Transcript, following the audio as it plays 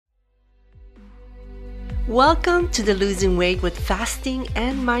Welcome to the Losing Weight with Fasting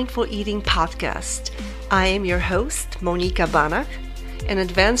and Mindful Eating podcast. I am your host, Monika Banach, an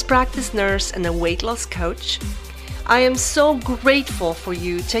advanced practice nurse and a weight loss coach. I am so grateful for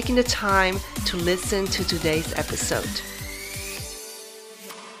you taking the time to listen to today's episode.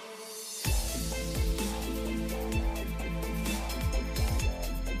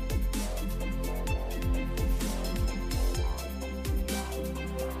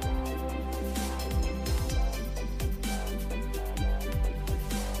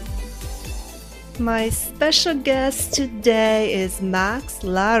 My special guest today is Max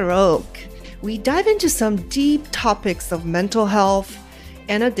Larocque. We dive into some deep topics of mental health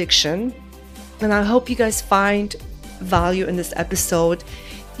and addiction, and I hope you guys find value in this episode.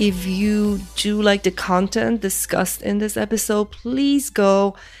 If you do like the content discussed in this episode, please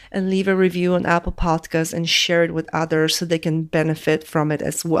go and leave a review on Apple Podcasts and share it with others so they can benefit from it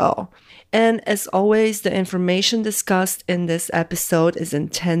as well. And as always, the information discussed in this episode is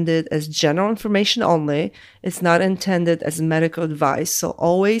intended as general information only. It's not intended as medical advice, so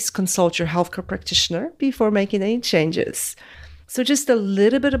always consult your healthcare practitioner before making any changes. So just a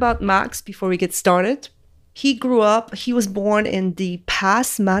little bit about Max before we get started. He was born in the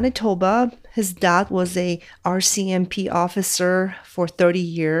Pass, Manitoba. His dad was a RCMP officer for 30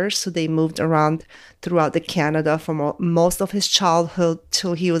 years, so they moved around throughout the Canada for most of his childhood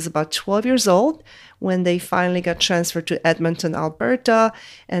till he was about 12 years old when they finally got transferred to Edmonton, Alberta,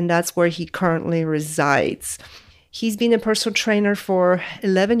 and that's where he currently resides. He's been a personal trainer for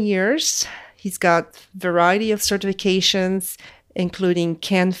 11 years. He's got a variety of certifications, including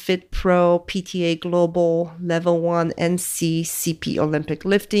CanFit Pro, PTA Global, Level 1 NC, CP Olympic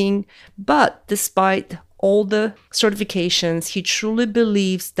Lifting. But despite all the certifications, he truly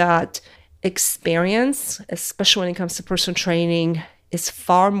believes that experience, especially when it comes to personal training, is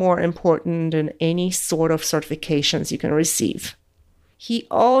far more important than any sort of certifications you can receive. He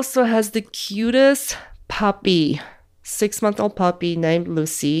also has the cutest puppy, 6-month-old puppy named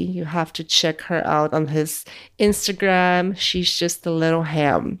Lucy. You have to check her out on his Instagram. She's just a little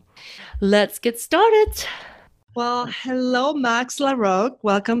ham. Let's get started. Well, hello, Max Larocque.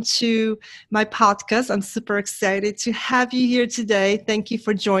 Welcome to my podcast. I'm super excited to have you here today. Thank you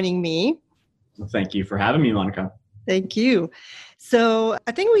for joining me. Well, thank you for having me, Monica. Thank you. So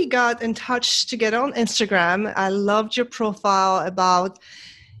I think we got in touch together on Instagram. I loved your profile about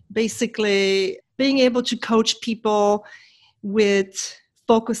basically being able to coach people with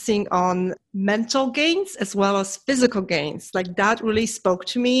focusing on mental gains as well as physical gains. Like that really spoke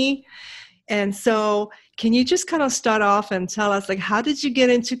to me. And so can you just kind of start off and tell us, like, how did you get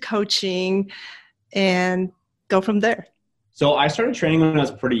into coaching and go from there? So I started training when I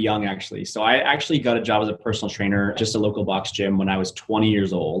was pretty young, actually. So I actually got a job as a personal trainer, just a local box gym when I was 20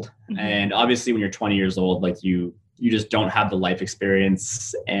 years old. Mm-hmm. And obviously when you're 20 years old, like you just don't have the life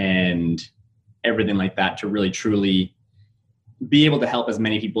experience and everything like that to really truly be able to help as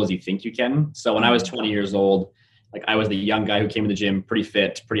many people as you think you can. So when I was 20 years old, like I was the young guy who came to the gym, pretty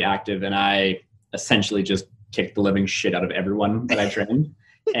fit, pretty active. And I essentially just kicked the living shit out of everyone that I trained.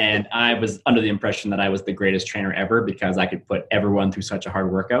 And I was under the impression that I was the greatest trainer ever because I could put everyone through such a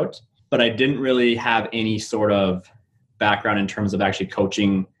hard workout. But I didn't really have any sort of background in terms of actually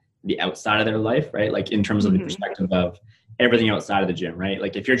coaching the outside of their life, right? Like in terms of the perspective of everything outside of the gym, right?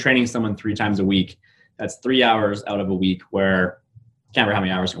 Like if you're training someone 3 times a week, that's 3 hours out of a week where I can't remember how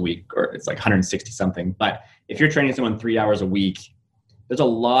many hours a week, or it's like 160 something. But if you're training someone 3 hours a week, there's a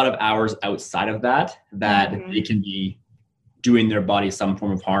lot of hours outside of that they can be doing their body some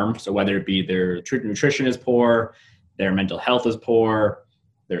form of harm. So whether it be their nutrition is poor, their mental health is poor,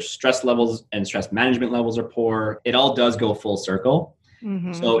 their stress levels and stress management levels are poor, it all does go full circle.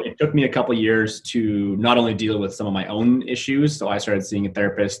 Mm-hmm. So it took me a couple of years to not only deal with some of my own issues. So I started seeing a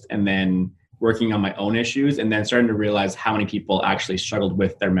therapist and then working on my own issues and then starting to realize how many people actually struggled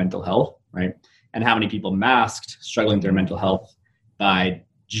with their mental health, right? And how many people masked struggling with their mental health by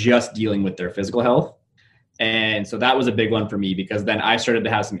just dealing with their physical health. And so that was a big one for me because then I started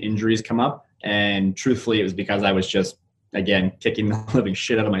to have some injuries come up. And truthfully, it was because I was just, again, kicking the living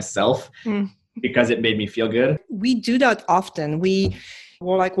shit out of myself. Because it made me feel good. We do that often.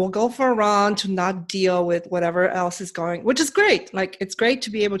 We'll go for a run to not deal with whatever else is going, which is great. Like, it's great to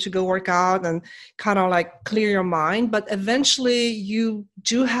be able to go work out and kind of like clear your mind. But eventually you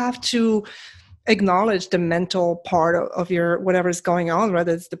do have to acknowledge the mental part of your whatever is going on,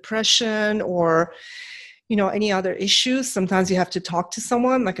 whether it's depression or, any other issues. Sometimes you have to talk to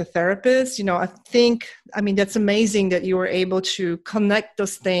someone like a therapist. That's amazing that you were able to connect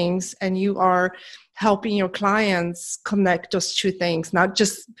those things and you are helping your clients connect those two things, not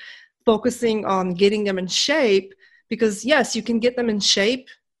just focusing on getting them in shape, because yes, you can get them in shape,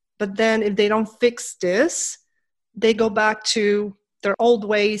 but then if they don't fix this, they go back to their old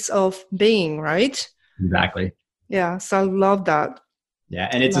ways of being, right? Exactly. Yeah. So I love that. Yeah.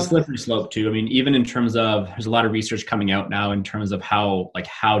 And it's a slippery slope too. I mean, even in terms of, there's a lot of research coming out now in terms of how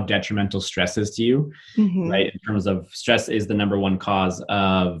detrimental stress is to you, right? In terms of stress is the number one cause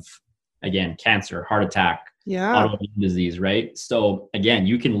of, again, cancer, heart attack, autoimmune disease, right? So again,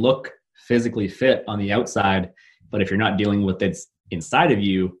 you can look physically fit on the outside, but if you're not dealing with it inside of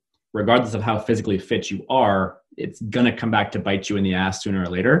you, regardless of how physically fit you are, it's going to come back to bite you in the ass sooner or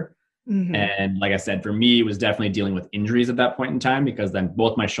later. And like I said, for me, it was definitely dealing with injuries at that point in time, because then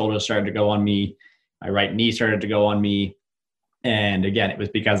both my shoulders started to go on me. My right knee started to go on me. And again, it was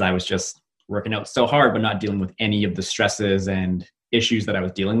because I was just working out so hard, but not dealing with any of the stresses and issues that I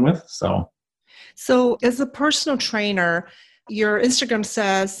was dealing with. So as a personal trainer, your Instagram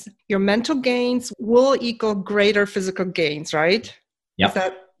says your mental gains will equal greater physical gains, right? Yep. Is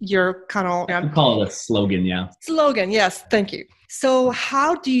that your kind of... I call it a slogan, yeah. Slogan, yes. Thank you. So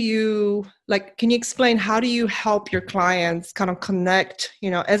how do you, can you explain, how do you help your clients kind of connect,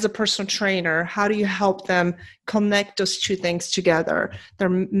 as a personal trainer, how do you help them connect those two things together, their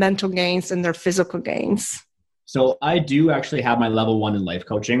mental gains and their physical gains? So I do actually have my level 1 in life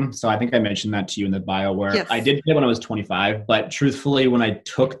coaching. So I think I mentioned that to you in the bio, where yes. I did it when I was 25, but truthfully, when I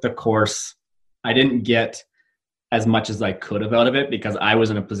took the course, I didn't get as much as I could have out of it, because I was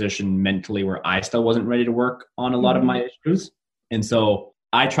in a position mentally where I still wasn't ready to work on a lot of my issues. And so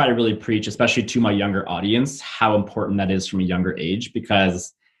I try to really preach, especially to my younger audience, how important that is from a younger age,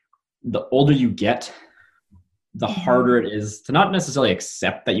 because the older you get, the harder it is to not necessarily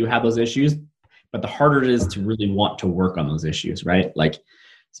accept that you have those issues, but the harder it is to really want to work on those issues, right?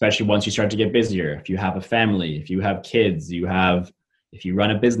 Especially once you start to get busier, if you have a family, if you have kids, if you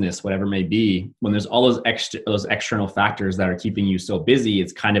run a business, whatever it may be, when there's all those external factors that are keeping you so busy,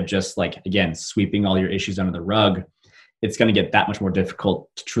 it's kind of just again, sweeping all your issues under the rug. It's going to get that much more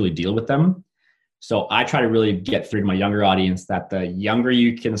difficult to truly deal with them. So I try to really get through to my younger audience that the younger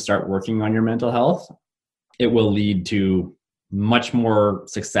you can start working on your mental health, it will lead to much more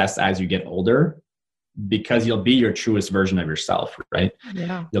success as you get older, because you'll be your truest version of yourself, right?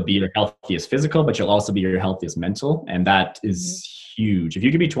 Yeah. You'll be your healthiest physical, but you'll also be your healthiest mental. And that is huge. If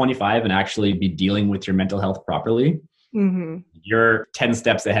you could be 25 and actually be dealing with your mental health properly, you're 10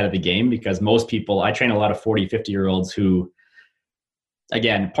 steps ahead of the game, because most people, I train a lot of 40, 50-year-olds who,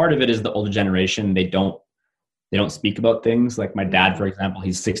 again, part of it is the older generation. They don't speak about things. Like my dad, for example,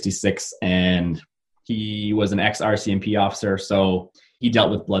 he's 66 and he was an ex-RCMP officer. So he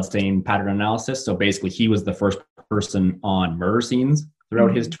dealt with bloodstain pattern analysis. So basically he was the first person on murder scenes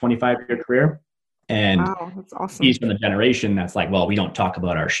throughout his 25-year career. And wow, that's awesome. He's from the generation that's well, we don't talk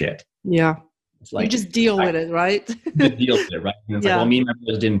about our shit. Yeah. It's you just deal with it, right? Just deal with it, right? And it's well, me and my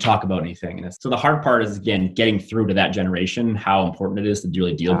brothers didn't talk about anything. And so the hard part is, again, getting through to that generation, how important it is to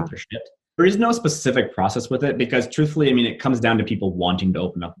really deal with their shit. There is no specific process with it, because truthfully, it comes down to people wanting to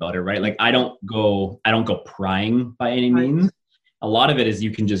open up about it, right? I don't go prying by any means. A lot of it is you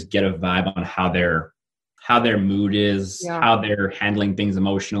can just get a vibe on how their mood is, how they're handling things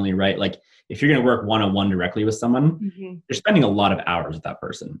emotionally, right? If you're going to work one-on-one directly with someone, you're spending a lot of hours with that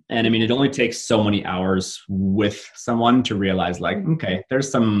person. And it only takes so many hours with someone to realize okay,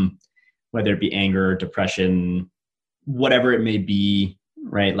 there's some, whether it be anger, depression, whatever it may be,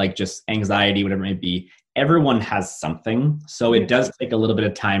 right? Just anxiety, whatever it may be, everyone has something. So it does take a little bit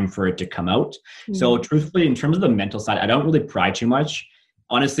of time for it to come out. So truthfully, in terms of the mental side, I don't really pry too much.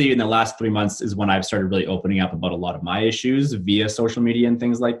 Honestly, in the last 3 months is when I've started really opening up about a lot of my issues via social media and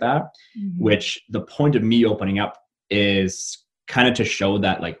things like that, which the point of me opening up is kind of to show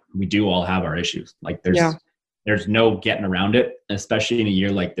that we do all have our issues. There's no getting around it, especially in a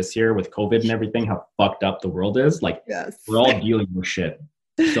year like this year with COVID and everything, how fucked up the world is. We're all dealing with shit.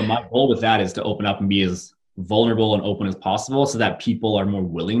 So my goal with that is to open up and be as vulnerable and open as possible, so that people are more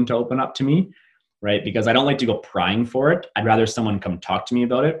willing to open up to me. Right? Because I don't like to go prying for it. I'd rather someone come talk to me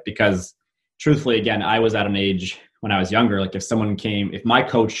about it, because truthfully, again, I was at an age when I was younger, if my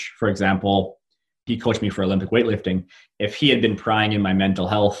coach, for example, he coached me for Olympic weightlifting. If he had been prying in my mental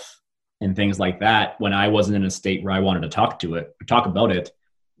health and things like that, when I wasn't in a state where I wanted to talk about it,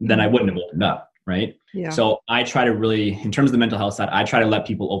 then I wouldn't have opened up. Right. Yeah. So I try to really, in terms of the mental health side, I try to let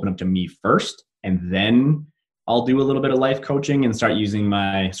people open up to me first, and then I'll do a little bit of life coaching and start using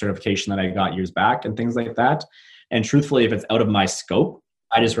my certification that I got years back and things like that. And truthfully, if it's out of my scope,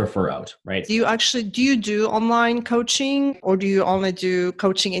 I just refer out, right? Do you do online coaching, or do you only do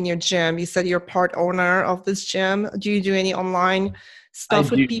coaching in your gym? You said you're part owner of this gym. Do you do any online I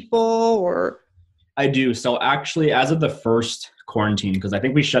stuff with do. people or? I do. So actually, as of the first quarantine, because I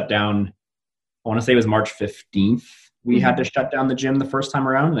think we shut down, I want to say it was March 15th. We had to Mhm. shut down the gym the first time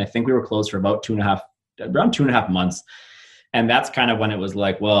around. And I think we were closed for about around 2.5 months. And that's kind of when it was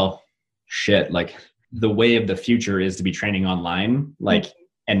like, well, shit, like the way of the future is to be training online, Mhm. like,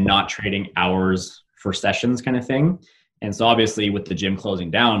 and not trading hours for sessions kind of thing. And so obviously with the gym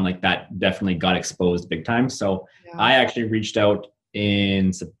closing down, like that definitely got exposed big time. So Yeah. I actually reached out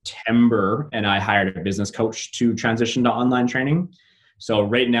in September and I hired a business coach to transition to online training. So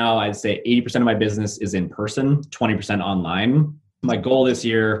right now I'd say 80% of my business is in person, 20% online. My goal this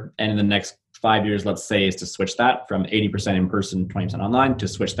year and in the next 5 years, let's say, is to switch that from 80% in person, 20% online, to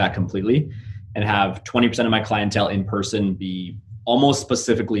switch that completely and have 20% of my clientele in person be almost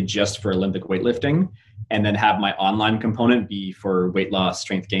specifically just for Olympic weightlifting, and then have my online component be for weight loss,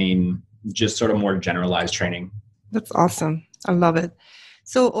 strength gain, just sort of more generalized training. That's awesome. I love it.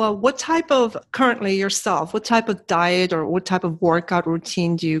 So, what type of currently yourself, what type of diet or what type of workout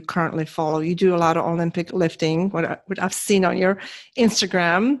routine do you currently follow? You do a lot of Olympic lifting, what I've seen on your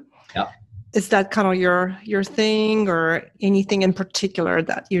Instagram. Yeah. Is that kind of your thing or anything in particular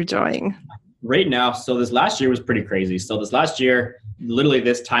that you're doing? Right now, so this last year was pretty crazy. So this last year, literally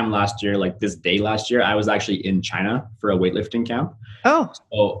this time last year, like this day last year, I was actually in China for a weightlifting camp. Oh,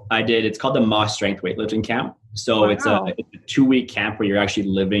 So it's called the Moss Strength Weightlifting Camp. So wow. it's a 2 week camp where you're actually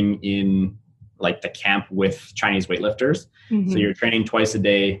living in like the camp with Chinese weightlifters. So Hmm. you're training twice a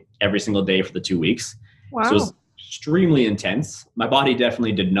day, every single day for the 2 weeks. So it's Wow. extremely intense. My body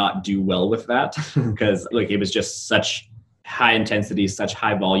definitely did not do well with that because like it was just such high intensity, such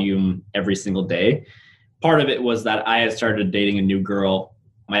high volume every single day. Part of it was that I had started dating a new girl,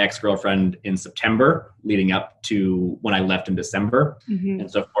 my ex-girlfriend, in September, leading up to when I left in December. Hmm.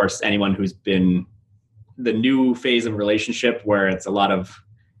 And so, of course, anyone who's been the new phase of relationship where it's a lot of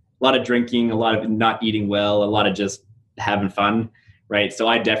drinking, a lot of not eating well, a lot of just having fun, right? So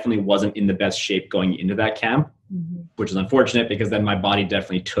I definitely wasn't in the best shape going into that camp, Hmm. which is unfortunate because then my body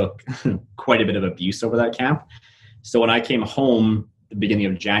definitely took quite a bit of abuse over that camp. So when I came home the beginning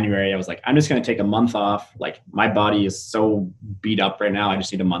of January, I was like, I'm just going to take a month off. Like my body is so beat up right now. I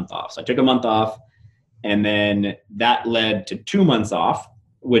just need a month off. So I took a month off, and then that led to 2 months off,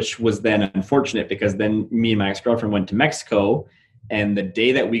 which was then unfortunate because then me and my ex-girlfriend went to Mexico, and the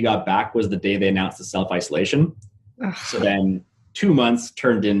day that we got back was the day they announced the self-isolation. So Ugh. then 2 months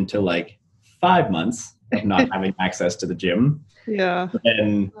turned into like 5 months of not having access to the gym. Yeah.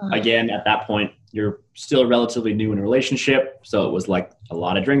 And again, at that point, you're still relatively new in a relationship. So it was like a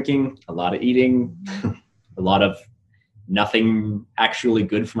lot of drinking, a lot of eating, a lot of nothing actually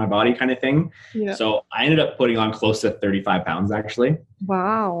good for my body kind of thing. Yeah. So I ended up putting on close to 35 pounds actually.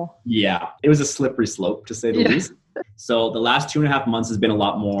 Wow. Yeah, it was a slippery slope to say the Yeah. least. So the last 2.5 months has been a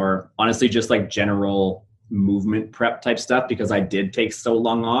lot more, honestly, just like general movement prep type stuff because I did take so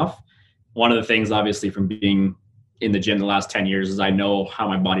long off. One of the things, obviously, from being in the gym the last 10 years is I know how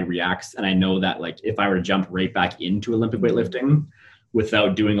my body reacts. And I know that like if I were to jump right back into Olympic weightlifting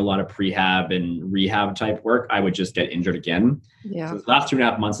without doing a lot of prehab and rehab type work, I would just get injured again. Yeah. So the last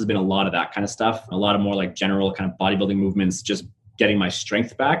 2.5 months has been a lot of that kind of stuff, a lot of more like general kind of bodybuilding movements, just getting my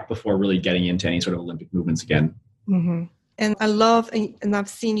strength back before really getting into any sort of Olympic movements again. Hmm. And I love, and I've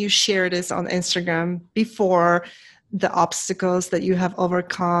seen you share this on Instagram before, the obstacles that you have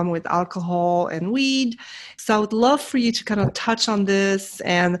overcome with alcohol and weed. So I would love for you to kind of touch on this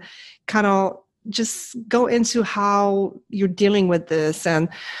and kind of just go into how you're dealing with this. And,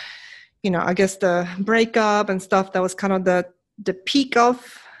 I guess the breakup and stuff, that was kind of the peak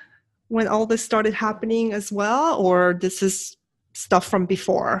of when all this started happening as well, or this is stuff from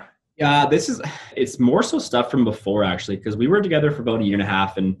before? Yeah, it's more so stuff from before actually, because we were together for about a year and a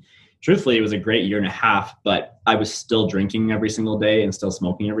half. And truthfully, it was a great year and a half, but I was still drinking every single day and still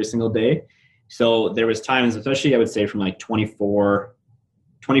smoking every single day. So there was times, especially I would say from like 24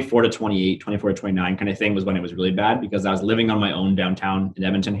 to 28, 24 to 29 kind of thing was when it was really bad because I was living on my own downtown in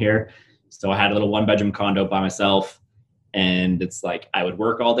Edmonton here. So I had a little 1 bedroom condo by myself. And it's like I would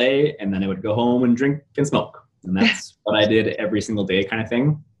work all day and then I would go home and drink and smoke. And that's what I did every single day kind of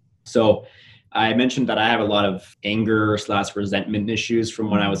thing. So I mentioned that I have a lot of anger / resentment issues from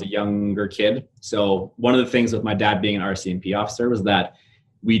when I was a younger kid. So one of the things with my dad being an RCMP officer was that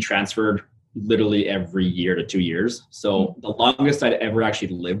we transferred literally every year to 2 years. So the longest I'd ever actually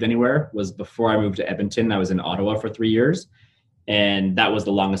lived anywhere was before I moved to Edmonton. I was in Ottawa for 3 years. And that was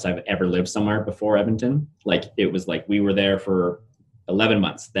the longest I've ever lived somewhere before Edmonton. Like it was like we were there for 11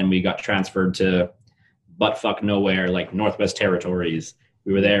 months. Then we got transferred to buttfuck nowhere, like Northwest Territories.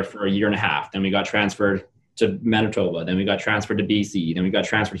 We were there for a year and a half. Then we got transferred to Manitoba. Then we got transferred to BC. Then we got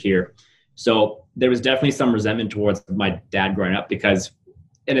transferred here. So there was definitely some resentment towards my dad growing up because,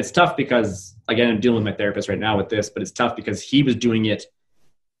 and it's tough because, again, I'm dealing with my therapist right now with this, but it's tough because he was doing it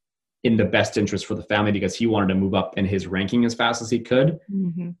in the best interest for the family because he wanted to move up in his ranking as fast as he could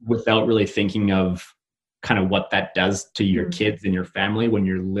without really thinking of kind of what that does to your kids and your family when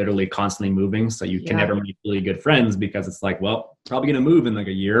you're literally constantly moving. So you can never make really good friends because it's like, well, probably going to move in like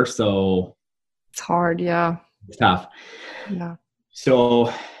a year. So it's hard. Yeah. It's tough. Yeah.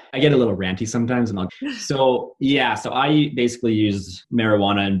 So I get a little ranty sometimes. So I basically use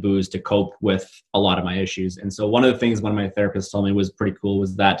marijuana and booze to cope with a lot of my issues. And so one of the things one of my therapists told me was pretty cool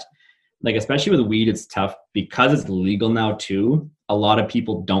was that, like, especially with weed, it's tough because it's legal now too. A lot of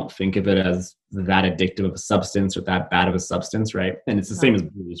people don't think of it as that addictive of a substance or that bad of a substance, right? And it's the same as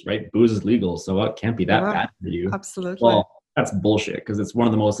booze, right? Booze is legal, so it can't be that bad for you. Absolutely. Well, that's bullshit because it's one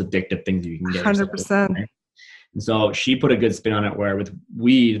of the most addictive things you can get. 100%. Right? And so she put a good spin on it where with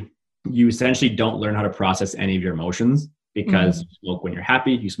weed, you essentially don't learn how to process any of your emotions because you smoke when you're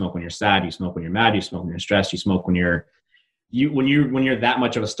happy, you smoke when you're sad, you smoke when you're mad, you smoke when you're stressed, you smoke when you're that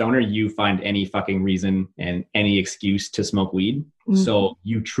much of a stoner, you find any fucking reason and any excuse to smoke weed. So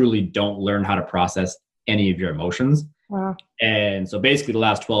you truly don't learn how to process any of your emotions. Wow. And so basically the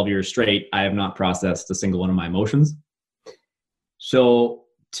last 12 years straight, I have not processed a single one of my emotions. So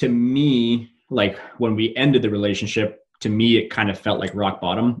to me, like when we ended the relationship, to me, it kind of felt like rock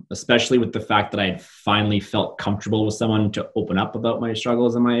bottom, especially with the fact that I had finally felt comfortable with someone to open up about my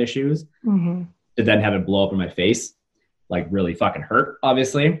struggles and my issues, to then have it blow up in my face. Like really fucking hurt,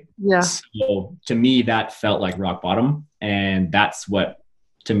 obviously. Yeah. So to me, that felt like rock bottom. And that's what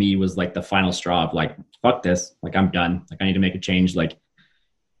to me was like the final straw of like, fuck this. Like I'm done. Like I need to make a change. Like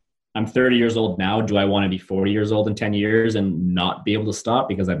I'm 30 years old now. Do I want to be 40 years old in 10 years and not be able to stop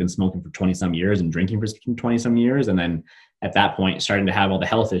because I've been smoking for 20 some years and drinking for 20 some years? And then at that point, starting to have all the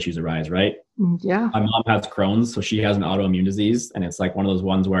health issues arise, right? Yeah. My mom has Crohn's, so she has an autoimmune disease. And it's like one of those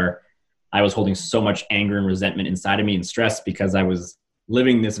ones where I was holding so much anger and resentment inside of me and stress because I was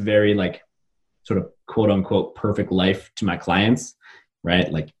living this very like sort of quote unquote perfect life to my clients, right?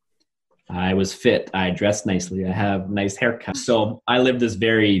 Like I was fit, I dressed nicely, I have nice haircut. So I lived this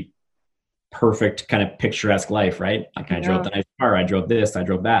very perfect kind of picturesque life, right? Like I drove the nice car, I drove this, I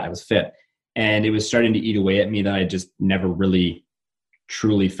drove that, I was fit. And it was starting to eat away at me that I just never really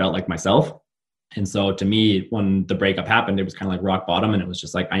truly felt like myself. And so to me, when the breakup happened, it was kind of like rock bottom. And it was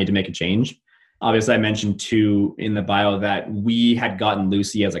just like, I need to make a change. Obviously, I mentioned too in the bio that we had gotten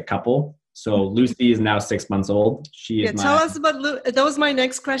Lucy as a couple. So Lucy is now 6 months old. She is tell us about that was my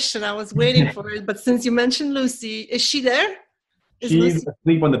next question. I was waiting for it. But since you mentioned Lucy, is she there? She's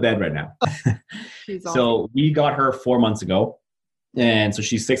asleep on the bed right now. She's awesome. So we got her 4 months ago. And so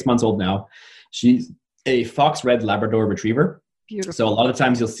she's 6 months old now. She's a fox red Labrador retriever. Beautiful. So a lot of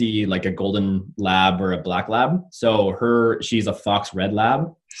times you'll see like a golden lab or a black lab. So she's a fox red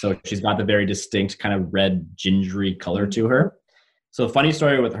lab. So she's got the very distinct kind of red gingery color to her. So the funny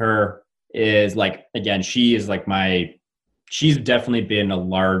story with her is like, again, she's definitely been a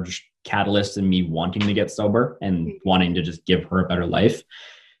large catalyst in me wanting to get sober and wanting to just give her a better life.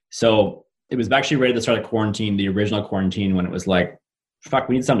 So it was actually right at the start of quarantine, the original quarantine, when it was like, fuck,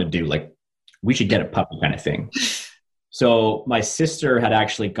 we need something to do. Like we should get a puppy kind of thing. So my sister had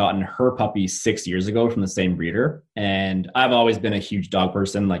actually gotten her puppy 6 years ago from the same breeder. And I've always been a huge dog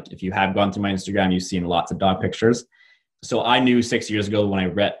person. Like if you have gone through my Instagram, you've seen lots of dog pictures. So I knew 6 years ago when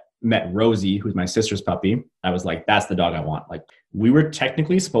I met Rosie, who's my sister's puppy, I was like, that's the dog I want. Like we were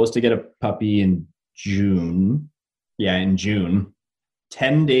technically supposed to get a puppy in June. Yeah, in June.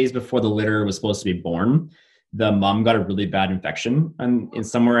 10 days before the litter was supposed to be born, the mom got a really bad infection in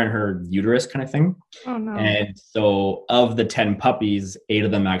somewhere in her uterus kind of thing. Oh no. And so of the 10 puppies, 8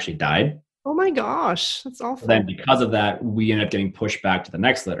 of them actually died. Oh my gosh, that's awful. Then because of that, we ended up getting pushed back to the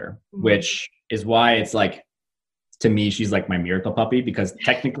next litter, which is why it's like, to me, she's like my miracle puppy because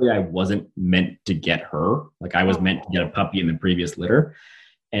technically I wasn't meant to get her. Like I was meant to get a puppy in the previous litter.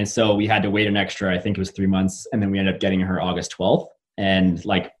 And so we had to wait an extra, I think it was 3 months. And then we ended up getting her August 12th. And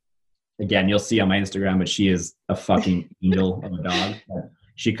like, again, you'll see on my Instagram, but she is a fucking angel of a dog.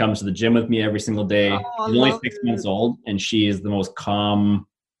 She comes to the gym with me every single day. She's only 6 months old and she is the most calm,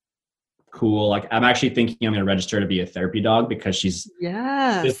 cool. Like I'm actually thinking I'm going to register to be a therapy dog because just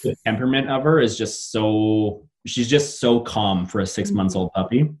the temperament of her is she's just so calm for a 6 months old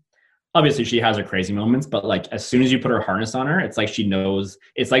puppy. Obviously she has her crazy moments, but like as soon as you put her harness on her, it's like she knows,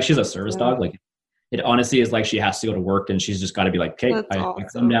 it's like she's a service dog. Like it honestly is like she has to go to work and she's just got to be like, okay, I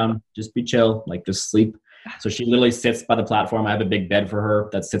come down, just be chill, like just sleep. So she literally sits by the platform. I have a big bed for her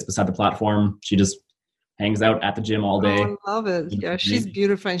that sits beside the platform. She just hangs out at the gym all day. Oh, I love it. Yeah, she's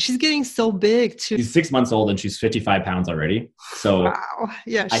beautiful. And she's getting so big too. She's 6 months old and she's 55 pounds already. So Wow.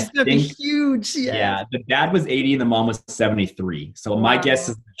 Yeah, I she's going to be think, huge. Yes. yeah, the dad was 80 and the mom was 73. So my guess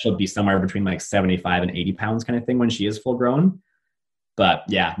is she'll be somewhere between like 75 and 80 pounds kind of thing when she is full grown. But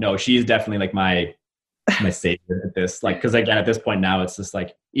yeah, no, she is definitely like my savior at this. Like, because again, at this point now, it's just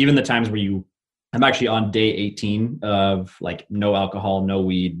like, even the times where I'm actually on day 18 of like no alcohol, no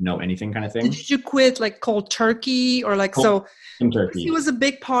weed, no anything kind of thing. Did you quit like cold turkey or like, so turkey? It was a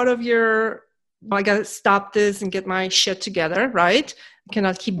big part of your, I got to stop this and get my shit together, right? I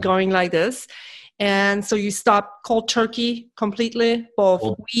cannot keep going like this. And so you stopped cold turkey completely,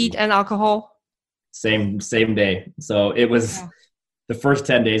 both weed and alcohol? Same day. So it was, the first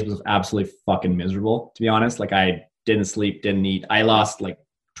 10 days was absolutely fucking miserable, to be honest. Like I didn't sleep, didn't eat. I lost like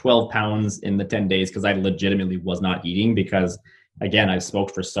 12 pounds in the 10 days because I legitimately was not eating because, again, I've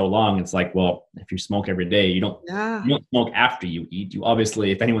smoked for so long. It's like, well, if you smoke every day, you don't smoke after you eat. You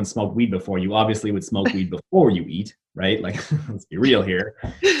obviously, if anyone smoked weed before, you obviously would smoke weed before you eat, right? Like, let's be real here.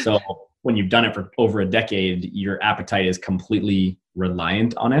 So when you've done it for over a decade, your appetite is completely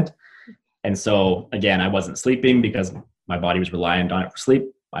reliant on it. And so, again, I wasn't sleeping because my body was reliant on it for sleep.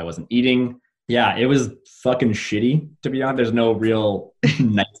 I wasn't eating. Yeah, it was fucking shitty, to be honest. There's no real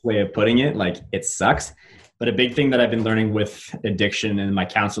nice way of putting it. Like, it sucks. But a big thing that I've been learning with addiction and my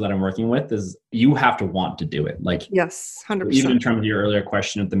counselor that I'm working with is you have to want to do it. Like, yes, 100%. Even in terms of your earlier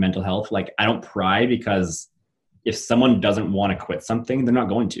question of the mental health, like, I don't pry because if someone doesn't want to quit something, they're not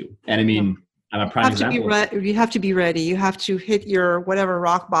going to. And I mean, I'm a prime example. You have to be ready. You have to hit your whatever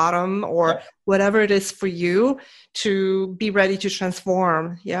rock bottom or whatever it is for you to be ready to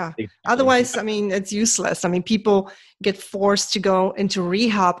transform. Yeah. Exactly. Otherwise, I mean, it's useless. I mean, people get forced to go into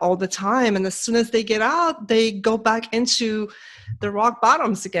rehab all the time. And as soon as they get out, they go back into the rock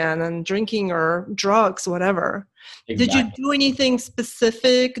bottoms again and drinking or drugs, whatever. Exactly. Did you do anything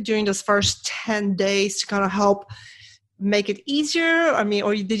specific during those first 10 days to kind of help make it easier? I mean,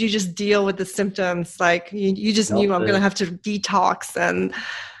 or did you just deal with the symptoms? Like you just knew I'm going to have to detox and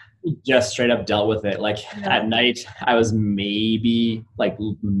just straight up dealt with it. Like at night I was maybe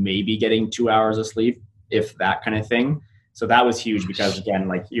getting 2 hours of sleep, if that kind of thing. So that was huge because again,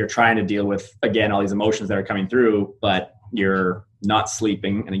 like you're trying to deal with, again, all these emotions that are coming through, but you're not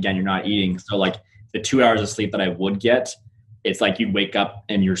sleeping. And again, you're not eating. So like the 2 hours of sleep that I would get, it's like you'd wake up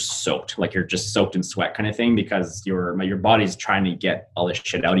and you're soaked, like you're just soaked in sweat kind of thing because your body's trying to get all this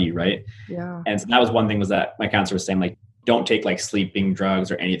shit out of you, right? Yeah. And so that was one thing was that my counselor was saying, like, don't take like sleeping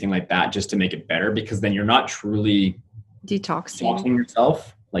drugs or anything like that just to make it better because then you're not truly detoxing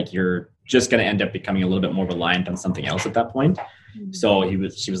yourself. Like you're just going to end up becoming a little bit more reliant on something else at that point. Mm-hmm. So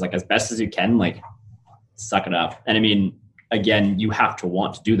she was like, as best as you can, like suck it up. And I mean, again, you have to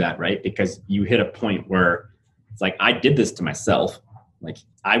want to do that, right? Because you hit a point where it's like, I did this to myself. Like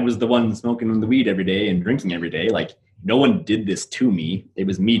I was the one smoking the weed every day and drinking every day. Like no one did this to me. It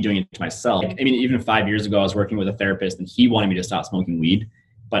was me doing it to myself. I mean, even 5 years ago, I was working with a therapist and he wanted me to stop smoking weed,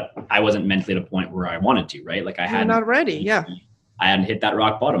 but I wasn't mentally at a point where I wanted to, right? Like I hadn't. You're not ready. Yeah. I hadn't hit that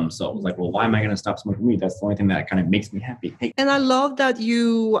rock bottom. So I was like, well, why am I going to stop smoking weed? That's the only thing that kind of makes me happy. Hey. And I love that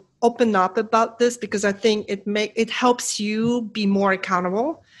you open up about this because I think it helps you be more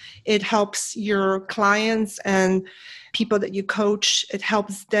accountable. It helps your clients and people that you coach. It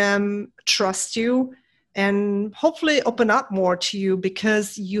helps them trust you and hopefully open up more to you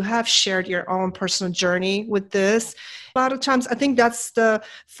because you have shared your own personal journey with this. A lot of times, I think that's the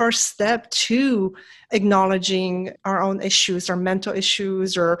first step to acknowledging our own issues, our mental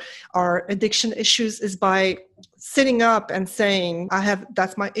issues or our addiction issues is by sitting up and saying,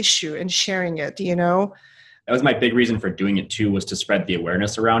 that's my issue and sharing it, you know? That was my big reason for doing it too, was to spread the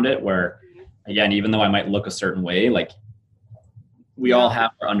awareness around it where, again, even though I might look a certain way, like we all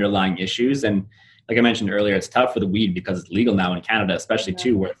have our underlying issues. And like I mentioned earlier, it's tough for the weed because it's legal now in Canada, especially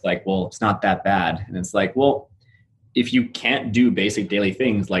too, where it's like, well, it's not that bad. And it's like, well, if you can't do basic daily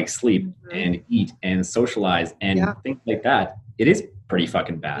things like sleep and eat and socialize and things like that, it is pretty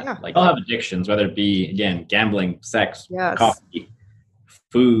fucking bad. Yeah. Like I'll have addictions, whether it be, again, gambling, sex, coffee,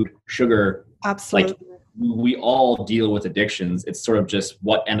 food, sugar. Absolutely. Like we all deal with addictions. It's sort of just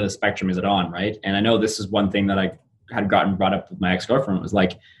what end of the spectrum is it on, right? And I know this is one thing that I had gotten brought up with my ex-girlfriend. It was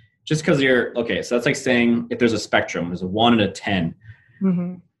like, just because you're, okay, so that's like saying if there's a spectrum, there's a 1 and a 10.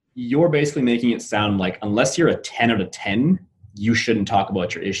 Mm-hmm. You're basically making it sound like unless you're a 10 out of 10, you shouldn't talk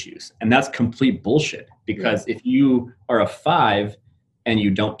about your issues. And that's complete bullshit because if you are a 5 and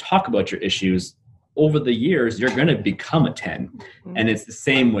you don't talk about your issues, over the years, you're going to become a 10. Mm-hmm. And it's the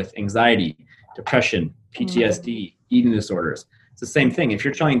same with anxiety, depression, PTSD, eating disorders. It's the same thing. If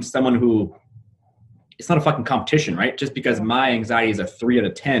you're telling someone who it's not a fucking competition, right? Just because my anxiety is a 3 out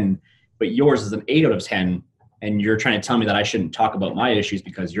of 10, but yours is an 8 out of 10, and you're trying to tell me that I shouldn't talk about my issues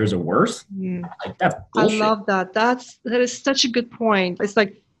because yours are worse. Like, that's bullshit. I love that. That is such a good point. It's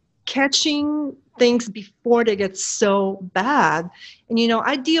like catching things before they get so bad. And,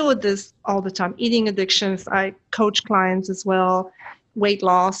 I deal with this all the time, eating addictions. I coach clients as well, weight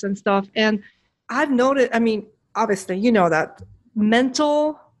loss and stuff. And I've noted, obviously, that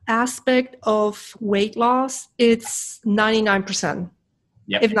mental aspect of weight loss, it's 99%,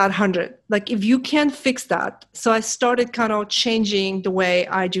 Yep. if not 100. Like, if you can't fix that. So I started kind of changing the way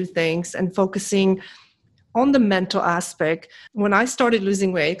I do things and focusing on the mental aspect. When I started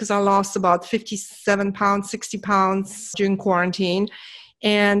losing weight, because I lost about 57 pounds, 60 pounds during quarantine.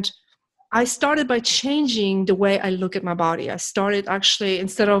 And I started by changing the way I look at my body. I started actually,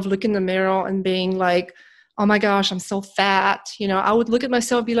 instead of looking in the mirror and being like, oh my gosh, I'm so fat. I would look at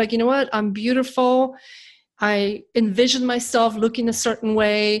myself and be like, you know what? I'm beautiful. I envision myself looking a certain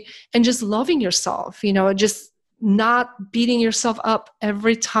way and just loving yourself, just not beating yourself up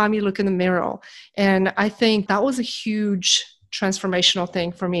every time you look in the mirror. And I think that was a huge transformational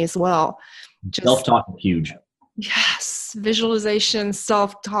thing for me as well. Self-talk is huge. Yes. Visualization,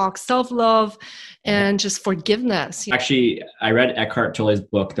 self-talk, self-love, and just forgiveness. Actually, I read Eckhart Tolle's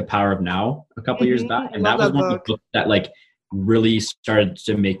book, The Power of Now, a couple years back. And that was one of the books that like really started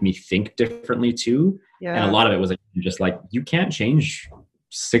to make me think differently too. Yeah. And a lot of it was like, just like, you can't change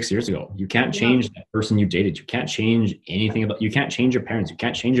 6 years ago. You can't change that person you dated. You can't change anything about, you can't change your parents. You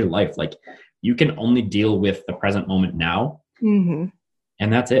can't change your life. Like, you can only deal with the present moment now. And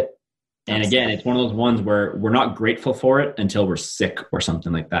that's it. And again, it's one of those ones where we're not grateful for it until we're sick or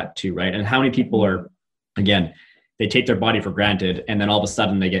something like that too, right? And how many people are, again, they take their body for granted and then all of a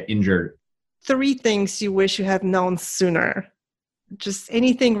sudden they get injured. 3 things you wish you had known sooner. Just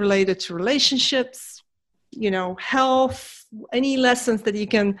anything related to relationships, health, any lessons that you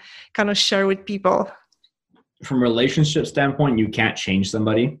can kind of share with people. From a relationship standpoint, you can't change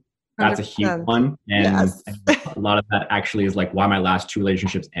somebody. That's 100%. A huge one. And a lot of that actually is like why my last 2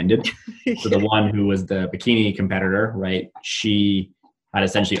 relationships ended. So the one who was the bikini competitor, right? She had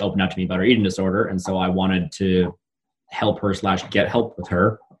essentially opened up to me about her eating disorder. And so I wanted to help her / get help with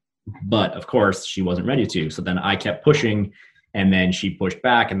her. But of course she wasn't ready to. So then I kept pushing and then she pushed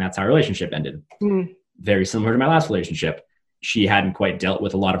back and that's how our relationship ended. Very similar to my last relationship. She hadn't quite dealt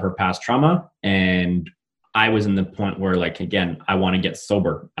with a lot of her past trauma. And I was in the point where, like, again, I want to get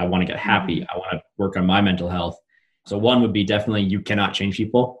sober. I want to get happy. I want to work on my mental health. So one would be definitely you cannot change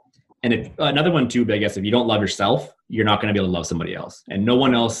people. And if another one too, but I guess if you don't love yourself, you're not going to be able to love somebody else. And no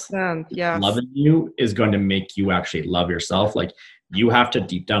one else loving you is going to make you actually love yourself. Like, you have to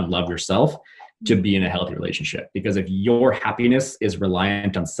deep down love yourself to be in a healthy relationship. Because if your happiness is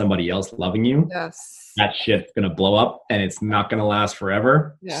reliant on somebody else loving you, that shit's going to blow up and it's not going to last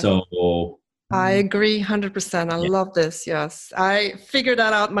forever. So I agree 100%. I love this. Yes. I figured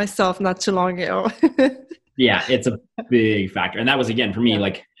that out myself not too long ago. Yeah, it's a big factor. And that was, again, for me,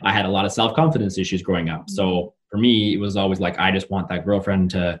 like, I had a lot of self-confidence issues growing up. So for me, it was always like, I just want that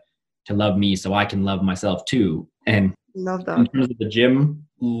girlfriend to love me so I can love myself too. And love that. In terms of the gym,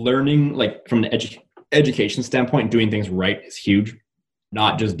 learning, like, from the education standpoint, doing things right is huge.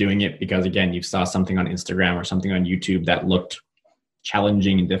 Not just doing it because, again, you saw something on Instagram or something on YouTube that looked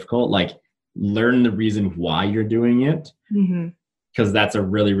challenging and difficult. Like, learn the reason why you're doing it, because that's a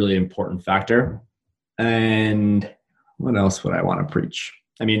really, really important factor. And what else would I want to preach?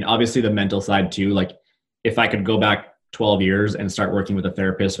 I mean, obviously the mental side too. Like, if I could go back 12 years and start working with a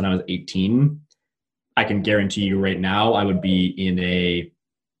therapist when I was 18, I can guarantee you right now, I would be in a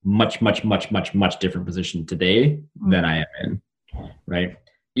much, much, much, much, much different position today than I am in, right?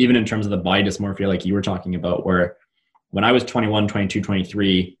 Even in terms of the body dysmorphia, like you were talking about, where when I was 21, 22,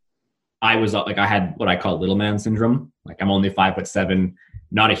 23, I was like, I had what I call little man syndrome. Like, I'm only 5'7",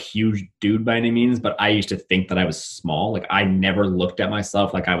 not a huge dude by any means, but I used to think that I was small. Like, I never looked at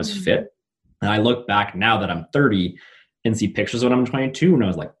myself like I was fit. And I look back now that I'm 30 and see pictures when I'm 22, and I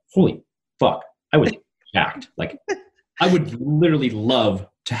was like, holy fuck, I was jacked. Like, I would literally love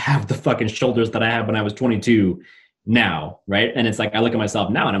to have the fucking shoulders that I had when I was 22 now, right? And it's like, I look at myself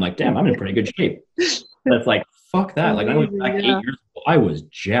now and I'm like, damn, I'm in pretty good shape. That's like, fuck that. Like, I look back 8 years ago, I was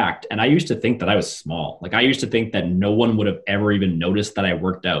jacked. And I used to think that I was small. Like, I used to think that no one would have ever even noticed that I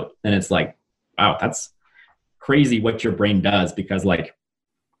worked out. And it's like, wow, that's crazy what your brain does. Because, like,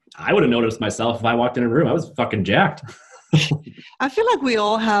 I would have noticed myself if I walked in a room. I was fucking jacked. I feel like we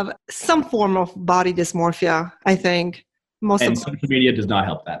all have some form of body dysmorphia, I think. And social media does not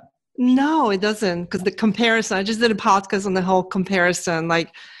help that. No, it doesn't. Because the comparison, I just did a podcast on the whole comparison.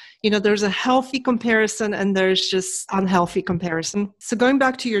 Like, there's a healthy comparison and there's just unhealthy comparison. So going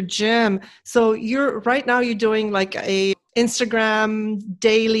back to your gym, so right now you're doing like a Instagram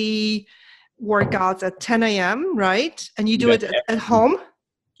daily workouts at 10 a.m., right? And you do it at home?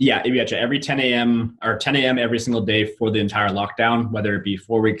 Yeah, every 10 a.m. or 10 a.m. every single day for the entire lockdown, whether it be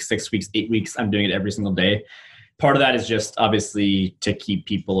 4 weeks, 6 weeks, 8 weeks, I'm doing it every single day. Part of that is just obviously to keep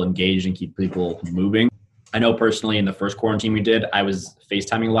people engaged and keep people moving. I know personally in the first quarantine we did, I was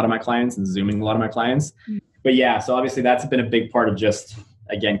FaceTiming a lot of my clients and Zooming a lot of my clients. But yeah, so obviously that's been a big part of just,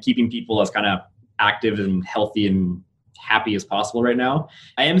 again, keeping people as kind of active and healthy and happy as possible right now.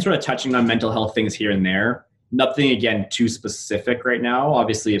 I am sort of touching on mental health things here and there. Nothing, again, too specific right now.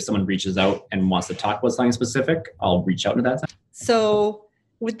 Obviously, if someone reaches out and wants to talk about something specific, I'll reach out to that. So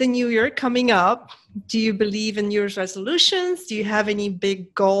with the new year coming up, do you believe in New Year's resolutions? Do you have any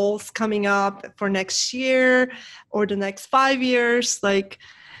big goals coming up for next year or the next 5 years? Like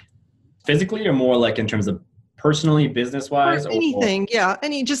physically or more like in terms of personally, business-wise? Or anything, yeah.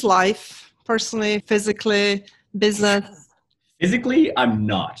 Just life, personally, physically, business. Physically, I'm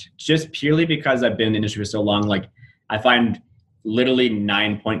not. Just purely because I've been in the industry for so long. Like I find literally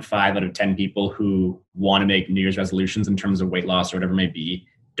 9.5 out of 10 people who want to make New Year's resolutions in terms of weight loss or whatever it may be,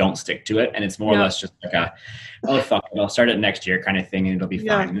 don't stick to it. And it's more or less just like oh, fuck it, I'll start it next year kind of thing and it'll be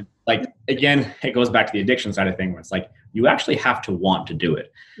fine. Like, again, it goes back to the addiction side of thing where it's like, you actually have to want to do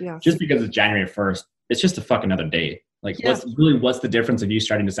it. Just because it's January 1st, it's just a fuck another day. Like what's the difference of you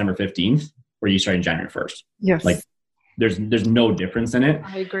starting December 15th or you starting January 1st? Yes. Like there's no difference in it.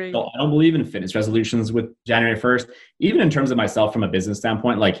 I agree. So I don't believe in fitness resolutions with January 1st, even in terms of myself from a business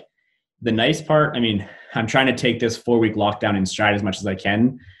standpoint. Like the nice part, I mean, I'm trying to take this 4-week lockdown in stride as much as I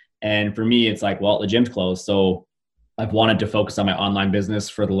can. And for me, it's like, well, the gym's closed. So I've wanted to focus on my online business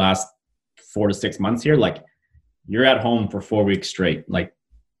for the last 4 to 6 months here. Like you're at home for 4 weeks straight, like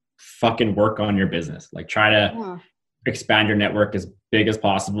fucking work on your business. Like try to expand your network as big as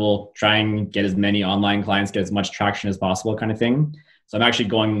possible, try and get as many online clients, get as much traction as possible kind of thing. So I'm actually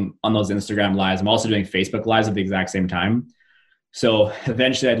going on those Instagram lives. I'm also doing Facebook lives at the exact same time. So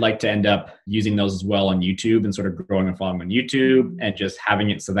eventually I'd like to end up using those as well on YouTube and sort of growing and following on YouTube and just having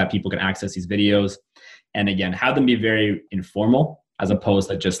it so that people can access these videos. And again, have them be very informal as opposed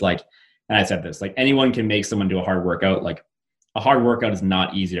to just like, and I said this, like anyone can make someone do a hard workout. Like a hard workout is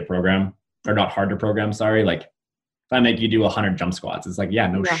not easy to program or not hard to program. Sorry. Like if I make you do 100 jump squats, it's like,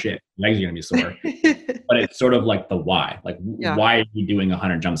 no shit, legs are going to be sore. But it's sort of like the why, like why are you doing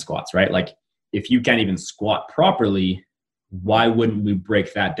 100 jump squats, right? Like if you can't even squat properly, why wouldn't we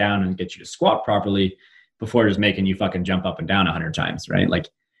break that down and get you to squat properly before just making you fucking jump up and down 100 times, right? Like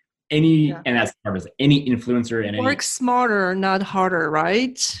and that's part of any influencer and work smarter, not harder,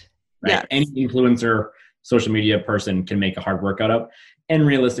 right? Yes. Any influencer, social media person can make a hard workout up. And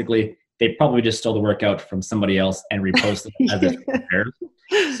realistically, they probably just stole the workout from somebody else and repost it as it's prepared.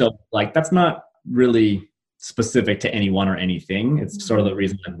 So like, that's not really specific to anyone or anything. It's sort of the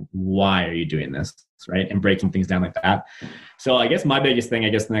reason why are you doing this, right? And breaking things down like that. So I guess my biggest thing,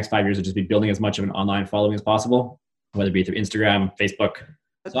 the next 5 years would just be building as much of an online following as possible, whether it be through Instagram, Facebook.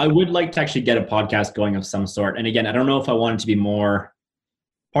 So I would like to actually get a podcast going of some sort. And again, I don't know if I want it to be more,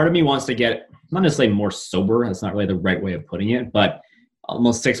 part of me wants to get, not necessarily more sober. That's not really the right way of putting it, but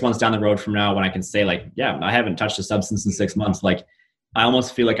almost 6 months down the road from now when I can say like, I haven't touched a substance in 6 months. Like I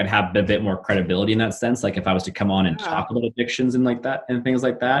almost feel like I'd have a bit more credibility in that sense. Like if I was to come on and talk about addictions and like that and things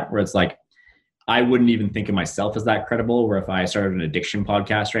like that, where it's like, I wouldn't even think of myself as that credible. Where if I started an addiction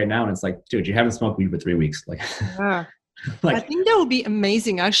podcast right now and it's like, dude, you haven't smoked weed for 3 weeks. Like, I think that would be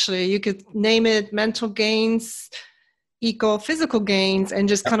amazing. Actually, you could name it mental gains, physical gains, and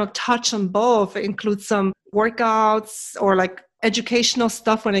just kind of touch on both, include some workouts or like educational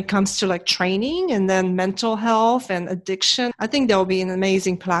stuff when it comes to like training and then mental health and addiction. I think that will be an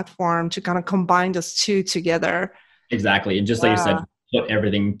amazing platform to kind of combine those two together. Exactly. And just like you said, put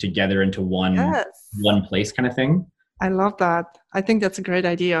everything together into one place kind of thing. I love that. I think that's a great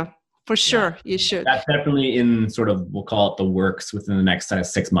idea. For sure, you should. That's definitely in sort of, we'll call it the works within the next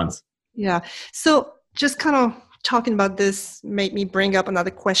 6 months. Yeah. So just kind of talking about this made me bring up another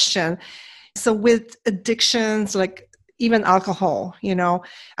question. So with addictions, like even alcohol,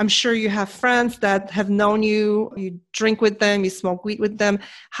 I'm sure you have friends that have known you drink with them, you smoke weed with them.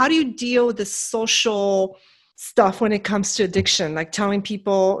 How do you deal with the social stuff when it comes to addiction? Like telling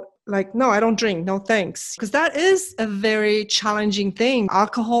people like, no, I don't drink, no thanks. Because that is a very challenging thing.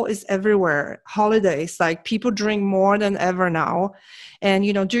 Alcohol is everywhere. Holidays, like people drink more than ever now. And,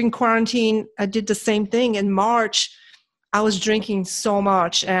 during quarantine, I did the same thing. In March, I was drinking so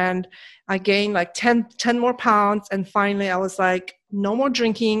much and I gained like 10 more pounds. And finally, I was like, no more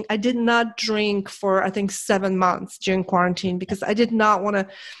drinking. I did not drink for, I think, 7 months during quarantine because I did not want to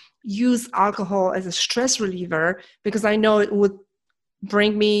use alcohol as a stress reliever because I know it would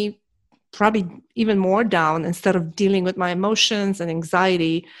bring me probably even more down instead of dealing with my emotions and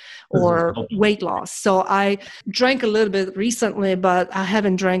anxiety or weight loss. So I drank a little bit recently, but I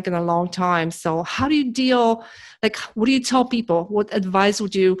haven't drank in a long time. So how do you deal, like, what do you tell people? What advice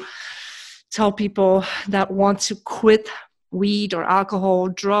would you tell people that want to quit weed or alcohol,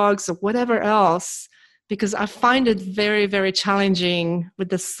 drugs, or whatever else? Because I find it very, very challenging with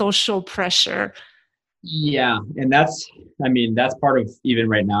the social pressure. Yeah. And that's part of even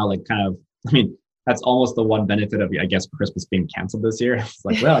right now, like kind of, that's almost the one benefit of, I guess, Christmas being canceled this year. It's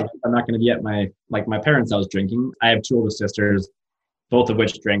like, well, I'm not going to be at my parents' house drinking. I have two older sisters, both of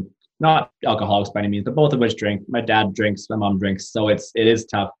which drink, not alcoholics by any means, but both of which drink. My dad drinks, my mom drinks. So it is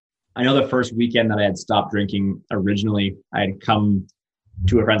tough. I know the first weekend that I had stopped drinking originally, I had come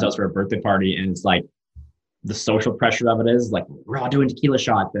to a friend's house for a birthday party, and it's like the social pressure of it is like, we're all doing tequila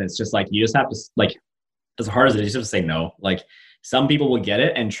shots. And it's just like, you just have to, like, as hard as it is, you just have to say no. Like, some people will get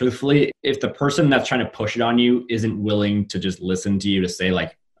it. And truthfully, if the person that's trying to push it on you isn't willing to just listen to you to say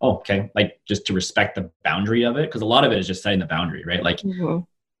like, oh, okay, like just to respect the boundary of it. Cause a lot of it is just setting the boundary, right? Like if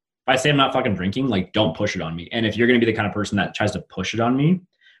I say I'm not fucking drinking, like don't push it on me. And if you're going to be the kind of person that tries to push it on me,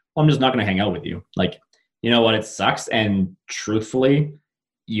 well, I'm just not going to hang out with you. Like, you know what? It sucks. And truthfully,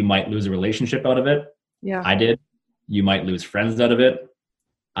 you might lose a relationship out of it. Yeah. I did. You might lose friends out of it.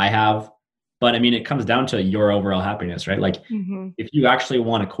 I have. But I mean, it comes down to your overall happiness, right? Like if you actually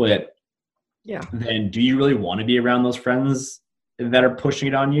want to quit, then do you really want to be around those friends that are pushing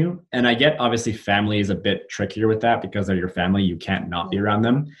it on you? And I get, obviously, family is a bit trickier with that because they're your family. You can't not be around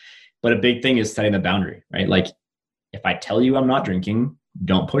them. But a big thing is setting the boundary, right? Like if I tell you I'm not drinking,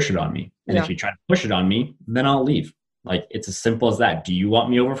 don't push it on me. And if you try to push it on me, then I'll leave. Like it's as simple as that. Do you want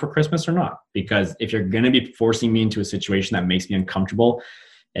me over for Christmas or not? Because if you're going to be forcing me into a situation that makes me uncomfortable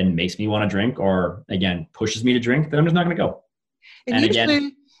and makes me want to drink, or again, pushes me to drink, then I'm just not going to go. And usually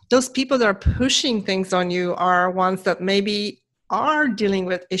again, those people that are pushing things on you are ones that maybe are dealing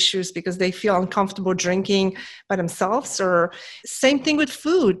with issues because they feel uncomfortable drinking by themselves. Or same thing with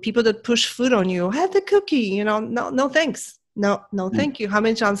food. People that push food on you, have the cookie, no, thanks. No, thank you. How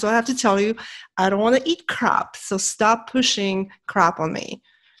many times do I have to tell you, I don't want to eat crap. So stop pushing crap on me.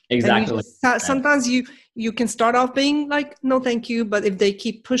 Exactly. Sometimes you can start off being like, no, thank you. But if they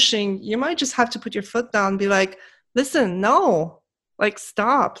keep pushing, you might just have to put your foot down and be like, listen, no, like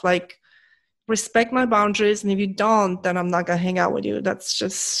stop, like respect my boundaries. And if you don't, then I'm not going to hang out with you. That's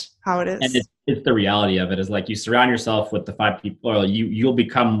just how it is. And it's the reality of it is like you surround yourself with the 5 people, or you'll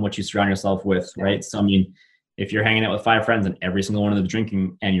become what you surround yourself with. Right. So, I mean, if you're hanging out with 5 friends and every single one of them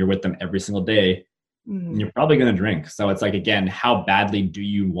drinking and you're with them every single day, you're probably going to drink. So it's like, again, how badly do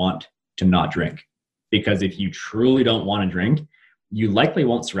you want to not drink? Because if you truly don't want to drink, you likely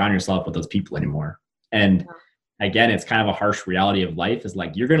won't surround yourself with those people anymore. And again, it's kind of a harsh reality of life is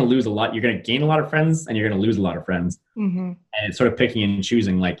like, you're going to lose a lot. You're going to gain a lot of friends and you're going to lose a lot of friends. And it's sort of picking and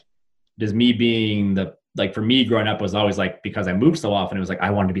choosing. Like, does me being like for me growing up was always like, because I moved so often, it was like,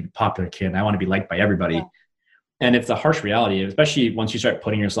 I wanted to be the popular kid and I want to be liked by everybody. Yeah. And it's a harsh reality, especially once you start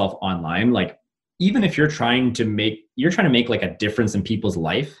putting yourself online. Like, even if you're trying to make like a difference in people's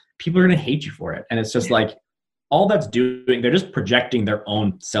life, people are going to hate you for it. And it's just like, all that's doing, they're just projecting their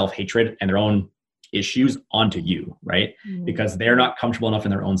own self-hatred and their own issues onto you, right? Because they're not comfortable enough in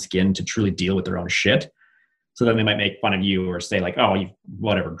their own skin to truly deal with their own shit. So then they might make fun of you or say like, oh, you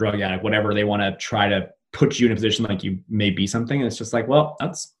whatever, drug addict, whatever. They want to try to put you in a position like you may be something. And it's just like, well,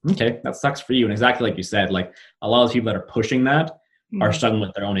 that's okay. That sucks for you. And exactly like you said, like a lot of people that are pushing that are struggling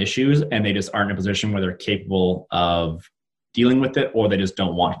with their own issues and they just aren't in a position where they're capable of dealing with it, or they just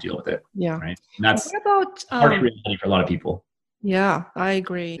don't want to deal with it. Yeah. Right. And that's what about harsh reality for a lot of people. Yeah, I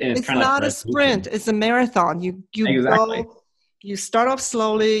agree. It's not like a sprint, it's a marathon. You exactly. go, you start off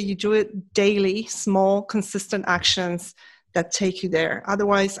slowly, you do it daily, small, consistent actions that take you there.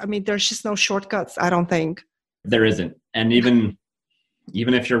 Otherwise, I mean, there's just no shortcuts, I don't think. There isn't. And even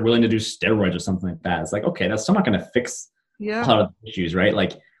if you're willing to do steroids or something like that, it's like, okay, that's still not going to fix a lot of issues, right?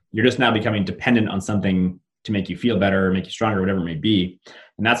 Like you're just now becoming dependent on something to make you feel better or make you stronger, whatever it may be.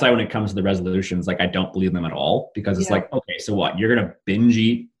 And that's why when it comes to the resolutions, like I don't believe them at all, because it's like, okay, so what? You're going to binge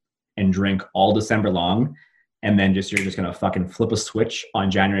eat and drink all December long. And then you're just going to fucking flip a switch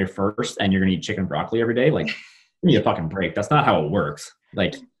on January 1st and you're going to eat chicken and broccoli every day. Like, give me a fucking break. That's not how it works.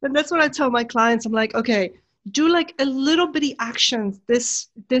 Like, and that's what I tell my clients. I'm like, okay, do like a little bitty actions this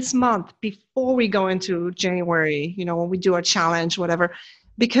month before we go into January, when we do our challenge, whatever,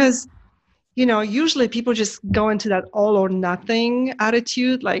 because Usually people just go into that all or nothing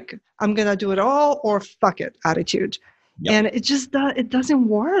attitude, like I'm going to do it all or fuck it attitude. Yep. And it doesn't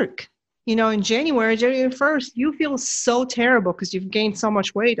work. In January 1st, you feel so terrible because you've gained so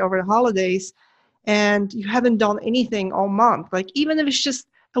much weight over the holidays and you haven't done anything all month. Like even if it's just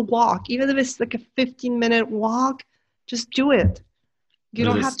a walk, even if it's like a 15-minute walk, just do it. You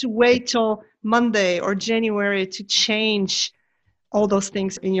don't have to wait till Monday or January to change all those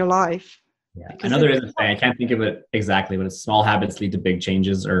things in your life. Yeah, I know there is a saying. I can't think of it exactly, but it's small habits lead to big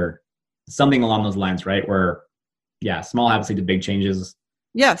changes or something along those lines, right? Where, yeah, small habits lead to big changes.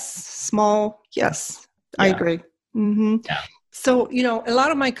 Yes, small. Yes, I agree. Mm-hmm. Yeah. So, a lot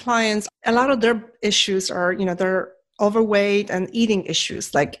of my clients, a lot of their issues are, they're overweight and eating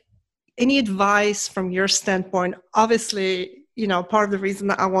issues. Like any advice from your standpoint, obviously, part of the reason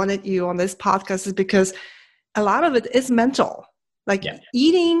that I wanted you on this podcast is because a lot of it is mental. Like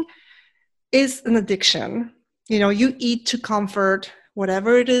eating is an addiction. You eat to comfort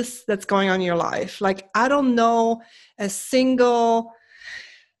whatever it is that's going on in your life. Like, I don't know a single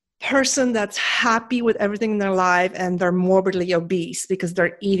person that's happy with everything in their life and they're morbidly obese because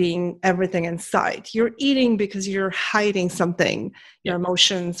they're eating everything in sight. You're eating because you're hiding something, your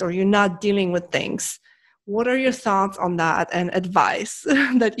emotions, or you're not dealing with things. What are your thoughts on that and advice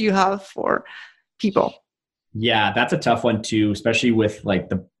that you have for people? Yeah, that's a tough one too, especially with like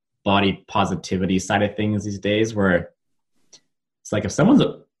the body positivity side of things these days, where it's like if someone's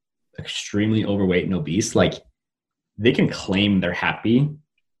extremely overweight and obese, like they can claim they're happy,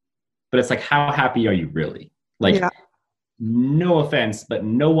 but it's like, how happy are you really? Like, no offense, but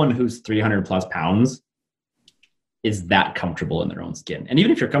no one who's 300 plus pounds is that comfortable in their own skin. And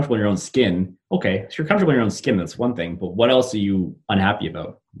even if you're comfortable in your own skin, okay, if you're comfortable in your own skin, that's one thing, but what else are you unhappy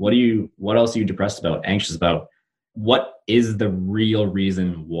about? What else are you depressed about, anxious about? What is the real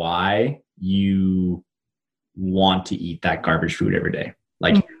reason why you want to eat that garbage food every day?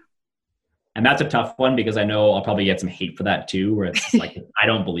 Like, and that's a tough one because I know I'll probably get some hate for that too, where it's like, I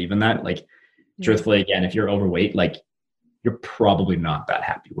don't believe in that. Like, truthfully, again, if you're overweight, like you're probably not that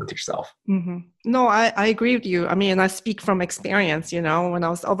happy with yourself. Mm-hmm. No, I agree with you. I mean, I speak from experience, when I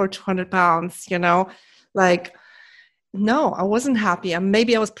was over 200 pounds, like, no, I wasn't happy. And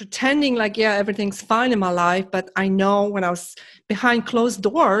maybe I was pretending like, yeah, everything's fine in my life. But I know when I was behind closed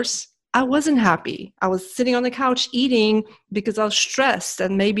doors, I wasn't happy. I was sitting on the couch eating because I was stressed,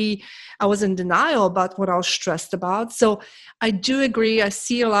 and maybe I was in denial about what I was stressed about. So I do agree. I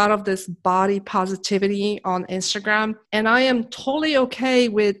see a lot of this body positivity on Instagram, and I am totally okay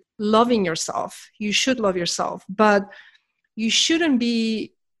with loving yourself. You should love yourself, but you shouldn't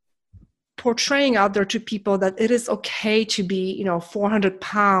be portraying out there to people that it is okay to be, 400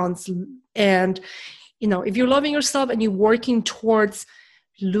 pounds. And, if you're loving yourself and you're working towards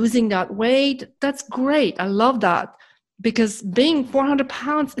losing that weight, that's great. I love that, because being 400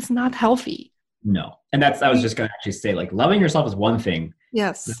 pounds is not healthy. No. And I was just going to actually say, like, loving yourself is one thing.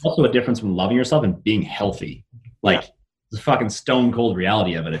 Yes. There's also a difference from loving yourself and being healthy. Like, the fucking stone cold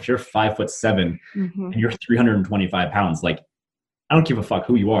reality of it. If you're 5'7" and you're 325 pounds, like, I don't give a fuck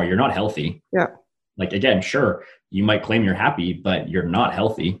who you are. You're not healthy. Yeah. Like, again, sure, you might claim you're happy, but you're not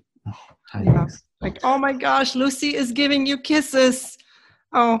healthy. Yeah. Like, oh my gosh, Lucy is giving you kisses.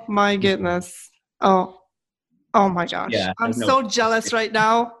 Oh my goodness. Oh my gosh. Yeah, I'm so jealous right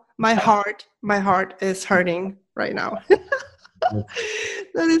now. My heart is hurting right now.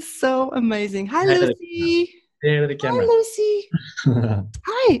 That is so amazing. Hi, Lucy. Hey, the camera. Hi, Lucy.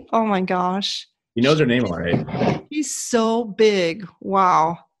 Hi. Oh my gosh. He knows her name already. She's so big.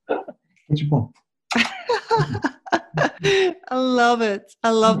 Wow. What's your phone? I love it. I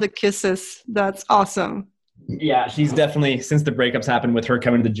love the kisses. That's awesome. Yeah, she's definitely, since the breakups happened with her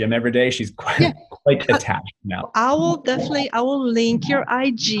coming to the gym every day, she's quite attached now. I will link your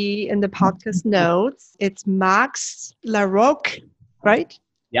IG in the podcast notes. It's Max Larocque, right?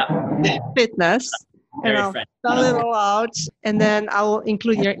 Yeah. Fitness. And I'll spell it all out. And then I will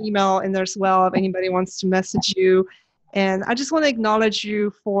include your email in there as well if anybody wants to message you. And I just want to acknowledge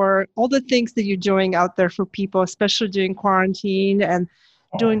you for all the things that you're doing out there for people, especially during quarantine and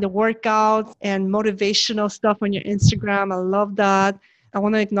doing the workouts and motivational stuff on your Instagram. I love that. I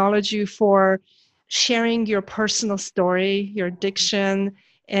want to acknowledge you for sharing your personal story, your addiction.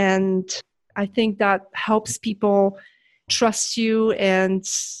 And I think that helps people trust you and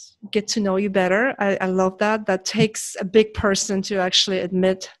get to know you better. I love that. That takes a big person to actually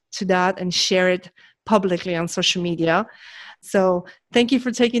admit to that and share it publicly on social media. So thank you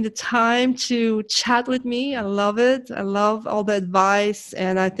for taking the time to chat with me. I love it. I love all the advice,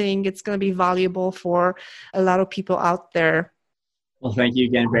 and I think it's going to be valuable for a lot of people out there. Well, thank you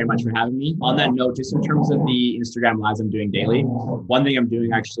again very much for having me. On that note, just in terms of the Instagram lives I'm doing daily, one thing I'm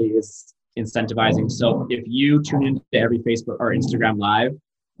doing actually is incentivizing. So if you tune into every Facebook or Instagram live,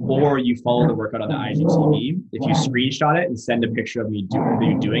 or you follow the workout on the IGTV, if you screenshot it and send a picture of me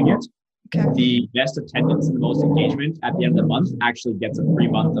doing it, the best attendance and the most engagement at the end of the month actually gets a free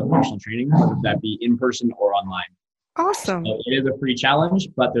month of personal training, whether that be in person or online. Awesome. So it is a free challenge,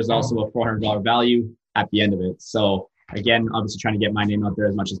 but there's also a $400 value at the end of it. So again, obviously trying to get my name out there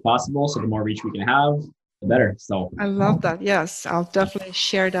as much as possible. So the more reach we can have, the better. So I love that. Yes, I'll definitely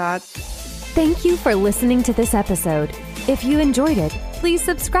share that. Thank you for listening to this episode. If you enjoyed it, please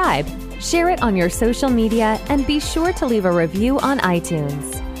subscribe, share it on your social media, and be sure to leave a review on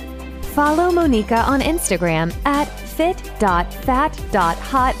iTunes. Follow Monica on Instagram at fit.fat.hotaf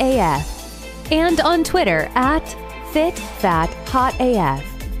and on Twitter at fitfathotaf.